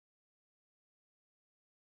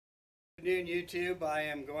Good afternoon, YouTube. I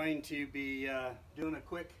am going to be doing a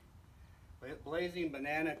quick Blazing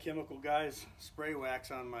Banana Chemical Guys spray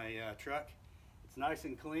wax on my truck. It's nice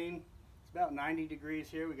and clean. It's about 90 degrees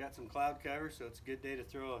here. We got some cloud cover, so it's a good day to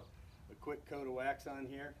throw a quick coat of wax on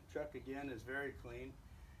here. Truck again is very clean.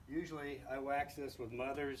 Usually I wax this with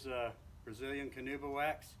Mother's Brazilian canuba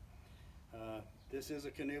wax. This is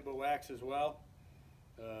a canuba wax as well.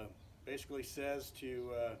 Basically says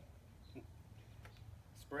to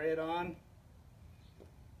spray it on,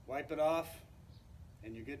 wipe it off,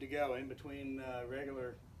 and you're good to go in between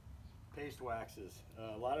regular paste waxes.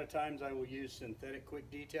 A lot of times I will use synthetic quick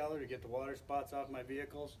detailer to get the water spots off my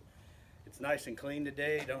vehicles. It's nice and clean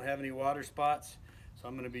today, don't have any water spots, so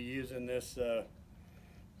I'm going to be using this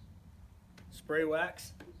spray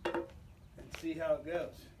wax and see how it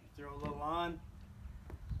goes. Throw a little on.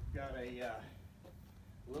 Got a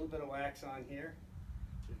little bit of wax on here,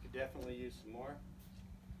 so you could definitely use some more.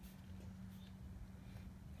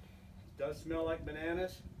 It does smell like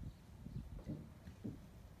bananas.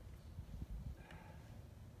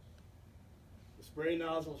 The spray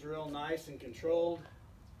nozzle is real nice and controlled.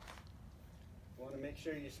 You want to make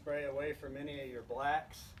sure you spray away from any of your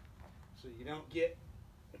blacks so you don't get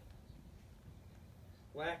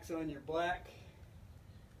wax on your black,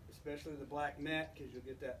 especially the black matte, because you'll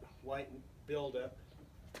get that white buildup.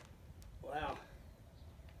 Wow,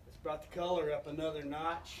 it's brought the color up another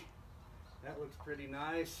notch. That looks pretty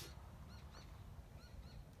nice.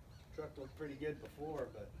 Truck looked pretty good before,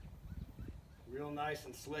 but real nice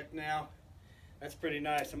and slick now. That's pretty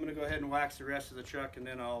nice. I'm going to go ahead and wax the rest of the truck, and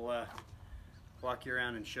then I'll walk you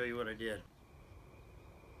around and show you what I did.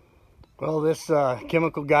 Well, this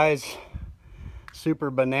Chemical Guys Super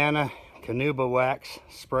Banana Canuba Wax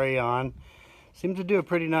spray on seems to do a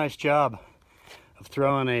pretty nice job of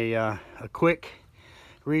throwing a quick,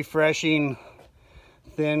 refreshing,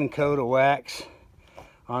 thin coat of wax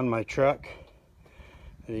on my truck.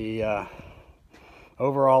 The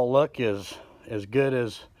overall look is as good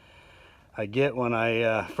as I get when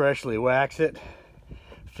I freshly wax it.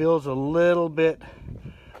 Feels a little bit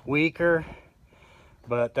weaker,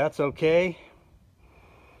 but that's okay.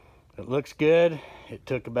 It looks good. It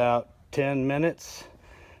took about 10 minutes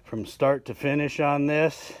from start to finish on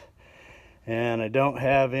this, and I don't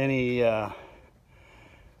have any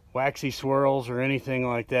waxy swirls or anything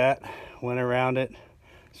like that. Went around it,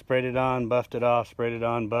 sprayed it on, buffed it off, sprayed it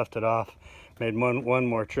on, buffed it off. Made one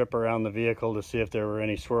more trip around the vehicle to see if there were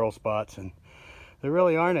any swirl spots, and there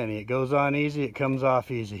really aren't any. It goes on easy, it comes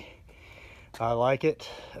off easy. I like it.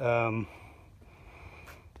 I'm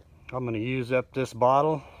going to use up this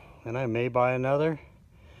bottle, and I may buy another.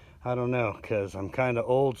 I don't know, because I'm kind of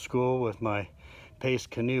old school with my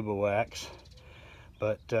paste canuba wax,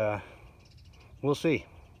 but we'll see.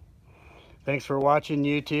 Thanks for watching,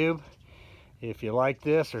 YouTube. If you liked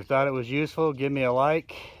this or thought it was useful, give me a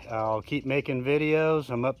like. I'll keep making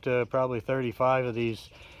videos. I'm up to probably 35 of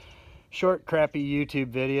these short, crappy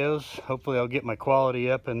YouTube videos. Hopefully I'll get my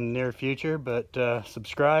quality up in the near future, but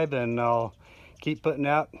subscribe and I'll keep putting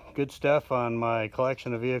out good stuff on my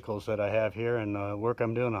collection of vehicles that I have here and the work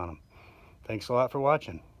I'm doing on them. Thanks a lot for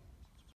watching.